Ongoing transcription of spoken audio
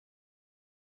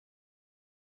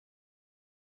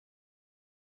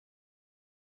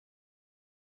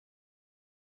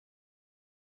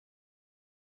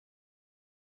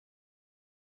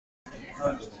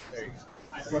I'm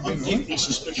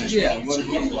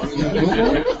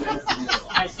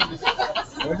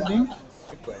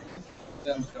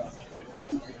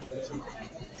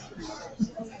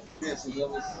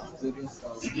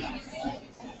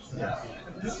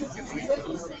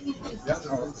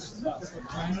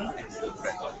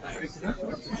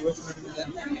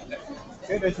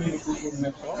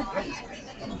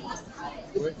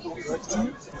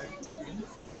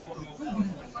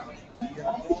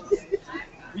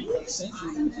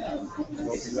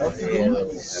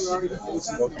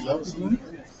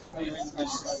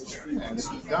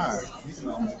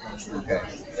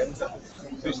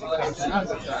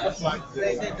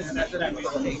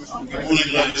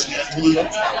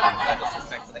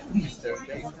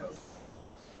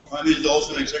Ian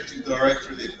Dolphin, Executive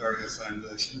Director of the Apereo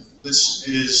Foundation. This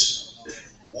is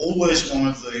always one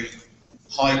of the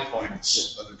high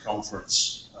points of the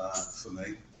conference for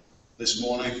me. This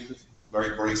morning,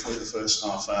 very briefly, the first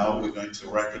half hour, we're going to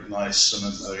recognize some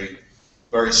of the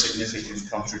very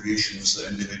significant contributions that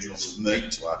individuals have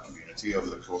made to our community over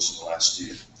the course of the last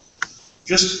year.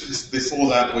 Just before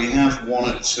that, we have one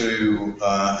or two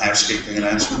housekeeping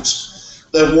announcements.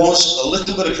 There was a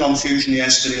little bit of confusion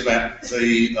yesterday about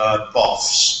the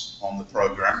BOFs on the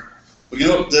program. We're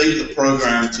going to update the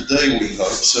program today, we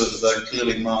hope, so that they're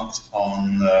clearly marked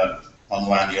on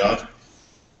lanyard.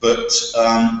 But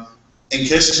in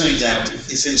case there's any doubt, if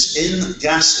it's in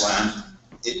Gasland,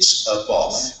 it's a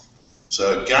BOF.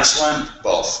 So Gasland,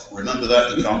 BOF. Remember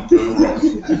that, you can't go wrong.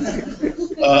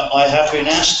 I have been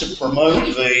asked to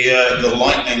promote the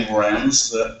lightning rounds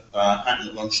that happen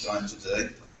at lunchtime today.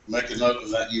 Make a note of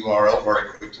that URL very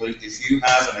quickly. If you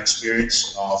have an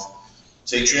experience of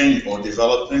teaching or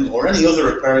developing or any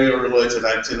other Apereo-related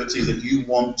activity that you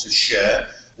want to share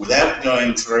without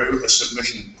going through a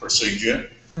submission procedure,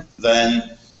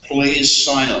 then please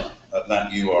sign up at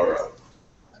that URL.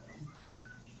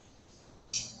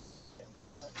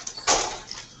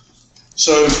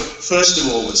 So, first of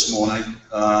all this morning,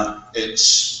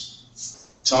 it's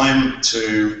time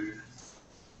to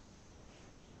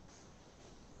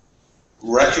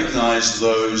recognize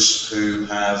those who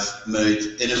have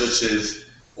made innovative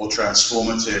or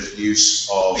transformative use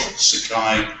of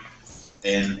Sakai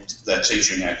in their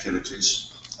teaching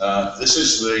activities. This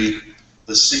is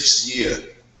the 6th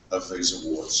year of these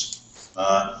awards.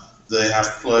 They have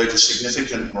played a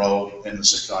significant role in the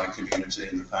Sakai community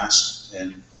in the past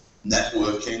in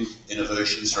networking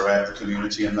innovations throughout the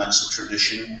community, and that's a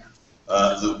tradition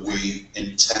that we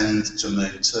intend to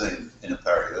maintain in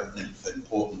Apereo, an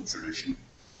important tradition.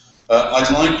 I'd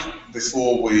like,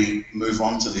 before we move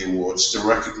on to the awards, to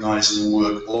recognise the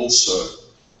work also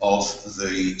of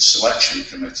the selection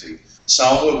committee.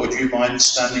 Salva, would you mind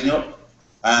standing up?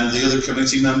 And the other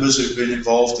committee members who've been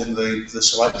involved in the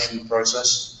selection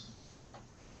process.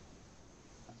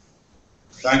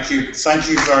 Thank you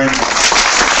very much.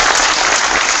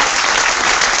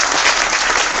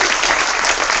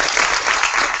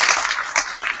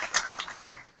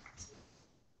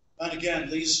 And again,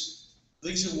 these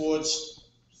awards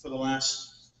for the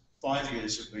last 5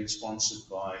 years have been sponsored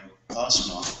by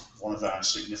ASMA, one of our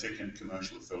significant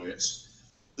commercial affiliates.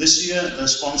 This year, they're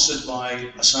sponsored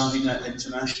by AsahiNet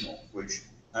International, which,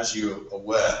 as you're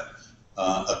aware,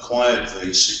 acquired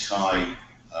the Sakai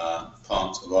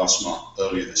part of ASMA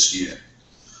earlier this year.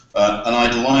 And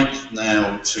I'd like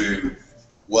now to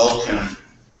welcome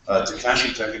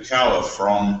Takashi Takakawa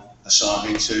from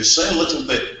Asahi to say a little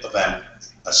bit about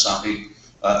Asahi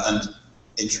and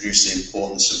introduce the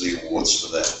importance of the awards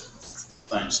for them.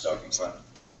 Thanks, Dr. Clement.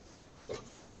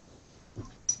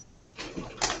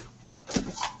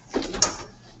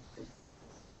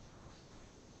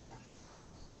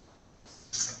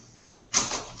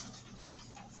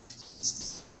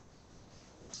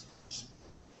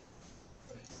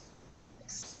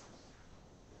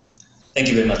 Thank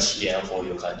you very much, Liam, for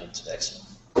your kind introduction.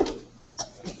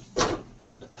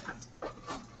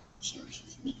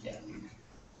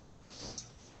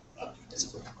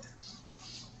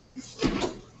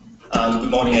 Good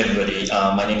morning, everybody.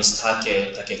 My name is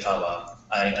Takekawa.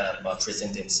 I am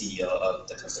President and CEO of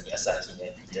the company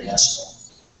AsahiNet International.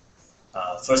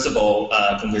 First of all,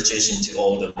 congratulations to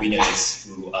all the winners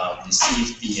who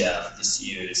received this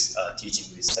year's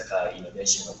Teaching with Sakai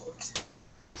Innovation Award.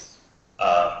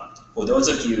 For those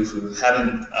of you who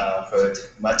haven't heard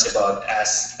much about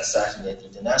AsahiNet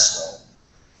International,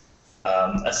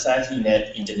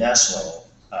 AsahiNet International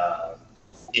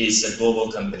is a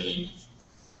global company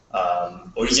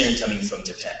originally coming from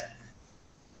Japan.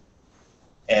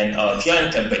 And our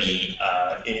parent company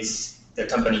is the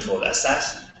company called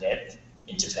AsahiNet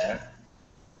in Japan.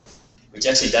 which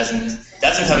actually doesn't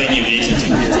have any relationship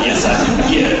with the Yasaki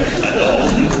here at all.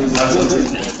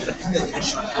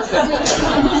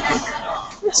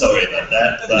 Sorry about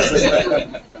that,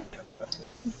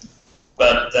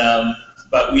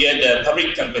 but we are the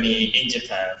public company in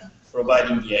Japan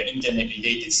providing the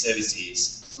internet-related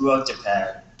services throughout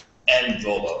Japan and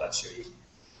global, actually.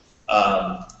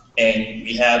 And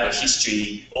we have a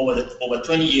history, over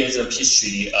 20 years of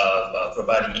history of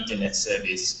providing internet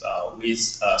service with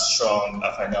strong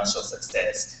financial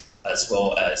success, as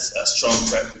well as a strong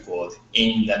track record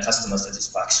in the customer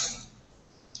satisfaction.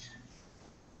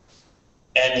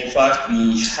 And in fact,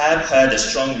 we have had a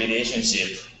strong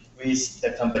relationship with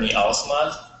the company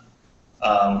Alsmart,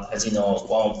 as you know,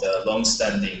 one of the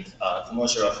long-standing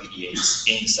commercial affiliates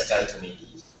in the Sakai community.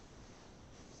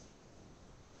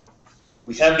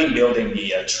 We have been building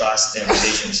the trust and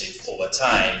relationship over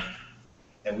time,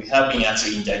 and we have been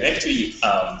actually indirectly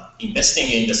investing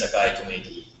in the Sakai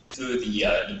community through the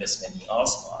investment in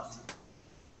Alsmart.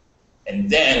 And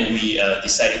then we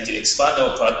decided to expand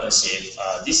our partnership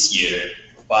this year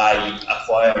by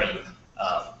acquiring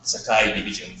Sakai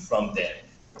division from them.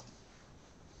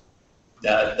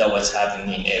 That was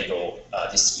happening in April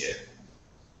this year.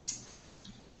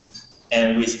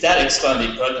 And with that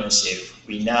expanded partnership,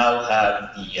 we now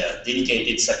have the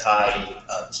dedicated Sakai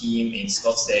team in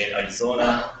Scottsdale,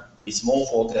 Arizona, with more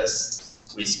focus,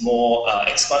 with more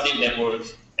expanded network,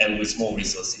 and with more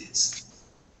resources.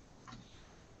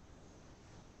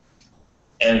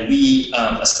 And we,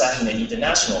 as Sakai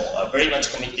International, are very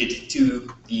much committed to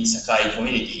the Sakai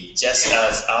community, just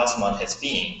as Alsmart has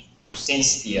been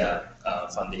since the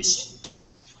foundation.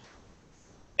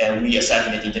 And we, as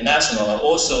Sakai International, are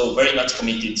also very much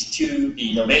committed to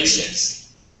the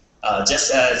innovations,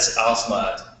 just as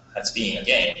Alsmart has been,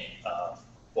 again,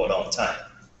 for a long time.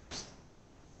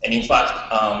 And in fact,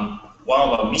 one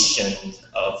of our missions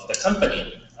of the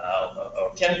company, our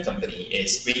parent company,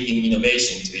 is bringing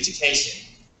innovation to education.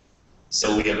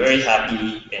 So we are very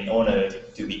happy and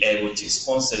honored to be able to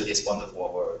sponsor this wonderful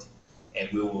award, and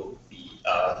we will be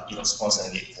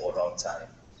sponsoring it for a long time.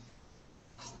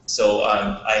 So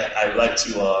I would like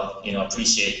to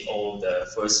appreciate all the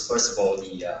first of all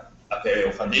the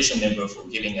Apereo Foundation member for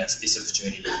giving us this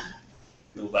opportunity.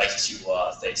 We would like to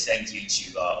say thank you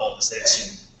to all the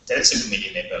selection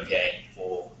committee member again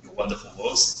for your wonderful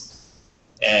works,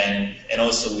 and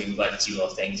also we would like to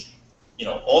thank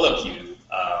all of you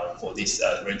for this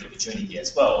great opportunity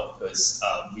as well, because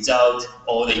without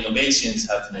all the innovations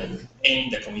happening in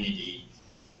the community,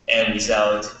 and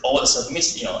without all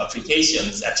the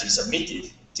applications actually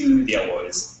submitted to the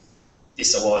awards,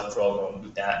 this award program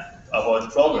would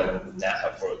not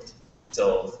have worked.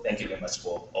 So thank you very much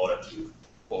for all of you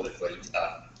for the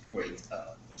great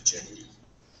opportunity.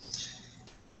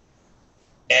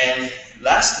 And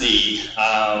lastly,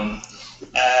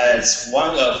 as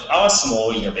one of our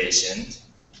small innovations,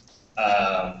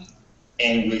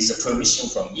 and with the permission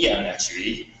from Ian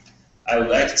actually, I would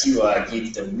like to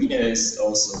give the winners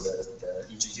also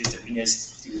introduce the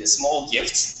winners to the small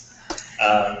gifts.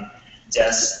 I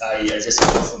just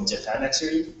got from Japan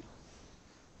actually.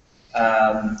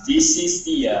 This is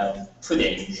the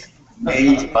pudding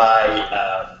made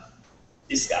by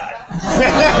this guy,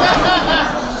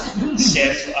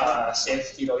 Chef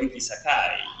Hiroyuki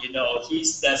Sakai.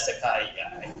 He's the Sakai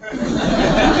guy,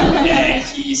 and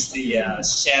he's the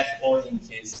chef owning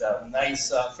his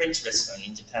nice French restaurant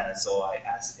in Japan. So I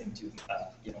asked him to,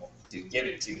 to give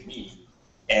it to me,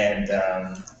 and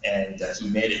he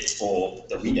made it for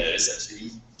the winners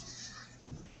actually.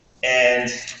 And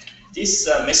this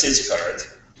message card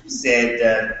said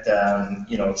that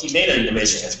he made an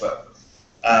innovation as well.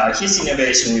 His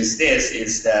innovation with this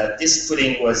is that this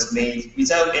pudding was made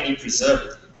without any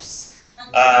preservatives,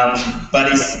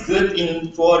 but it's good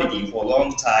in quality for a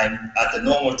long time at the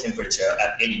normal temperature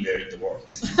at anywhere in the world.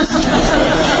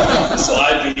 So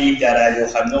I believe that I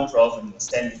will have no problem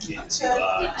sending it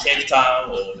to Cape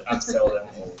Town or Amsterdam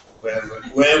or wherever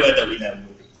the winner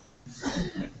will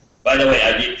be. By the way,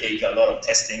 I did take a lot of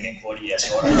testing and quality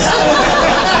assurance. So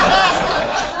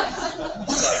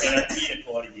I guarantee the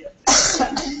quality of this.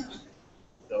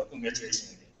 So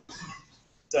congratulations again.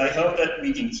 So I hope that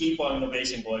we can keep our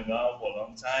innovation going on for a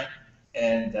long time,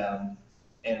 and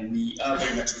we are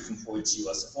very much looking forward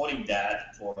to supporting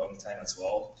that for a long time as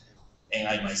well. And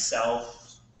I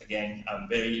myself, again, I'm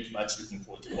very much looking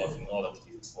forward to working with all of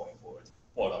you going forward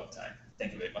for a long time.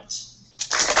 Thank you very much.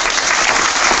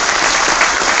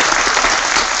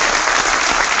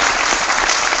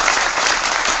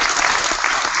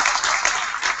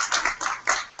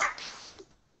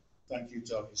 Thank you,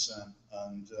 Taki-san.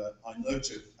 And I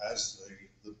noted as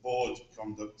the board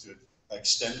conducted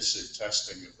extensive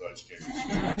testing of those gifts.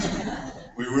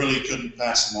 We really couldn't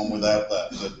pass them on without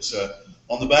that. But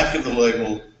on the back of the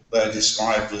label, they're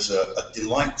described as a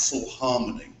delightful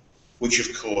harmony, which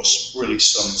of course really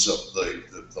sums up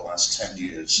the last 10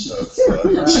 years of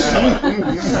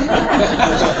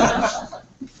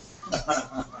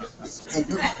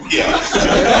yeah.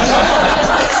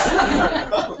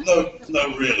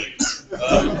 No, really.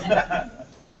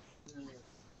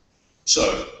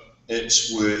 So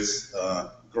it's with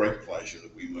great pleasure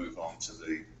that we move on to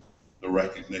the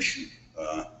recognition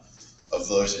of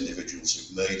those individuals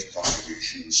who've made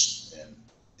contributions in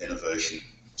innovation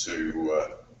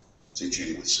to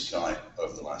teaching with Sakai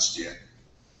over the last year.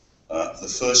 The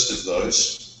first of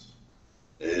those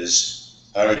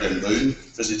is Arie den Boon,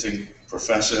 visiting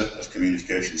Professor of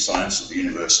Communication Science at the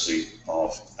University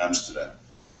of Amsterdam.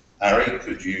 Arie,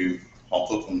 could you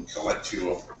hop up and collect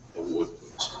your award,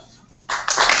 please?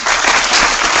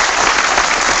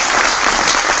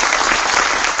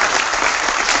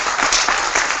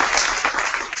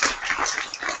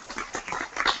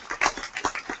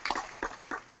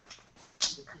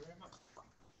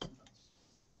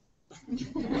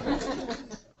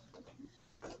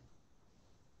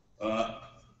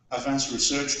 Advanced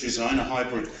Research Design, a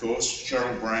hybrid course,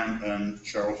 Cheryl Brown and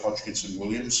Cheryl Hodgkinson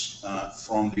Williams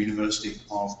from the University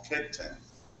of Cape Town.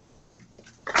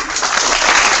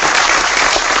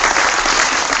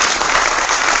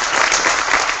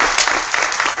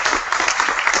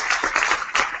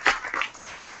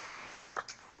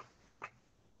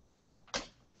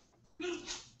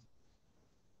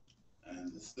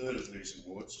 And the third of these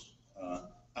awards,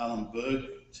 Alan Berg,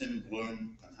 Tim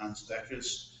Bloom and Hans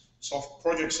Deckers,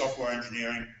 Project Software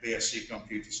Engineering, BSc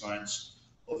Computer Science,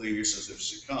 other users of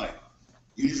Sakai.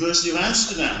 University of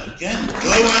Amsterdam, again,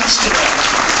 go Amsterdam!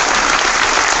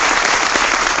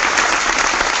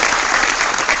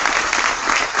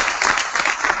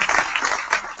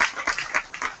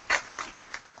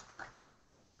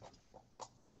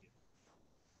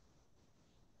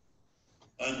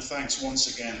 And thanks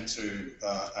once again to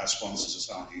our sponsors,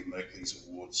 Asahi, who make these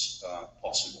awards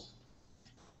possible.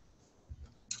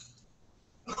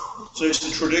 So it's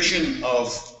the tradition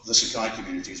of the Sakai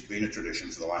community, it's been a tradition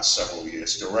for the last several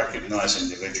years, to recognize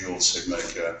individuals who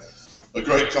make a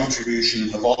great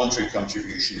contribution, a voluntary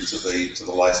contribution to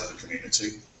the life of the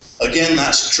community. Again,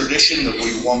 that's a tradition that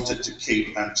we wanted to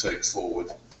keep and take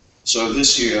forward. So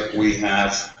this year we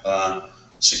have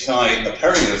Sakai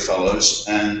Apereo Fellows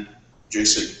and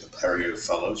Jasig Apereo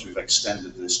Fellows. We've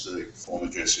extended this to the former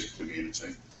Jasig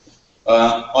community.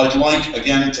 I'd like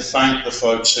again to thank the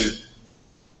folks who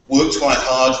worked quite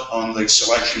hard on the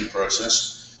selection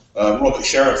process. Robert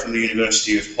Sherritt from the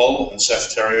University of Hull and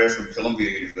Seth Terrier from Columbia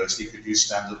University. Could you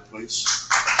stand up, please?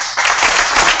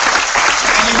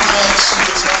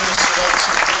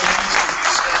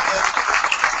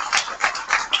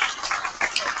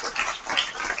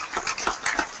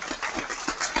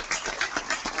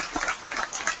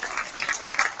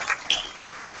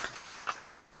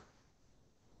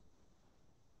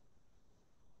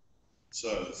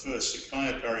 So the first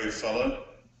Sakai Apereo Fellow,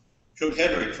 Chuck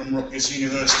Hedrick from Rutgers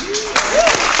University.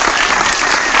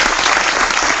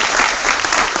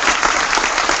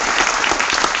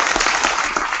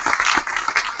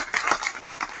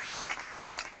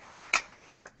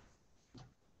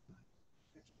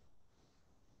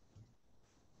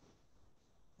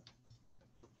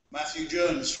 Matthew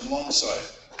Jones from Longside.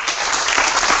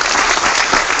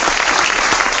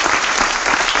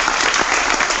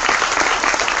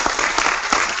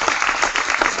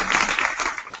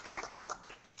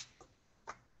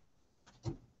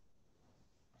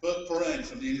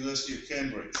 From the University of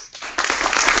Cambridge.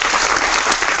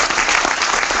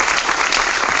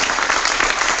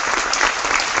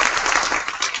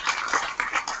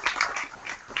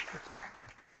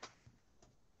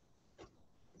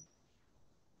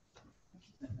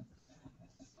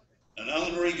 And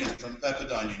Alan Regan from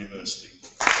Pepperdine University.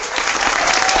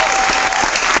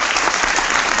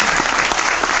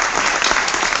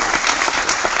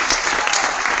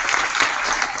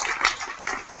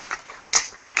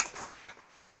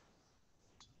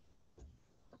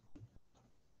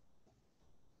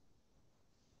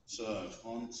 So,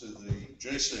 on to the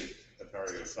Jasig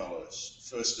Apereo Fellows.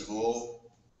 First of all,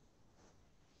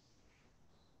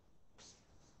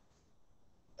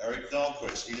 Eric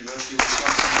Dahlquist, University of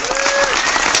Wisconsin.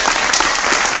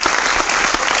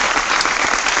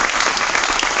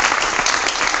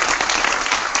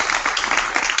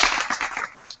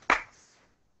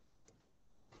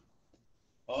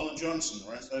 Arlen Johnson,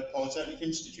 Rensselaer Polytechnic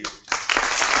Institute.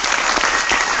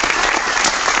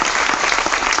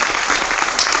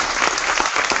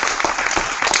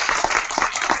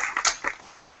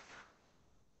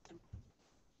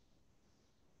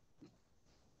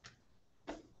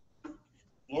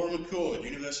 McCord,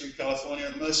 University of California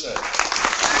at Merced.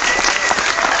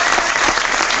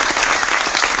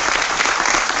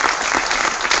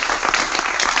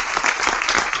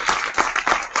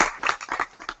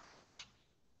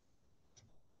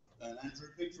 And Andrew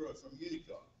Petro from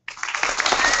Unicon.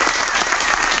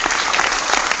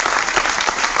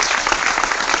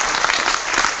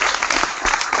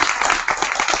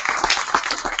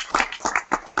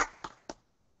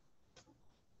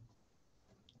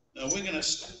 Now we're going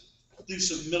to do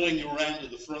some milling around at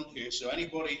the front here, so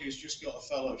anybody who's just got a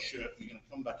fellow shirt, you're going to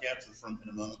come back out to the front in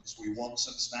a moment because we want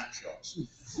some snapshots.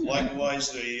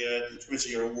 Likewise, the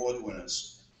TWSIA award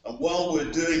winners. And while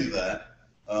we're doing that,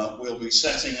 we'll be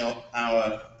setting up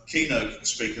our keynote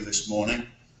speaker this morning,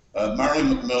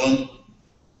 Marilyn McMillan,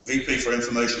 VP for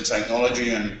Information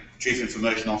Technology and Chief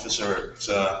Information Officer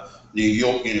at New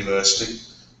York University,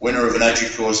 winner of an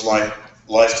EDUCAUSE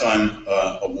Lifetime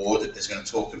Award, is going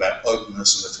to talk about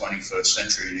openness in the 21st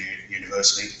century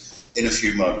university in a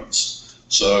few moments.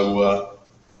 So,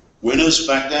 winners,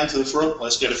 back down to the front.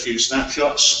 Let's get a few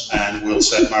snapshots and we'll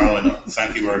set Marilyn up.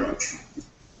 Thank you very much.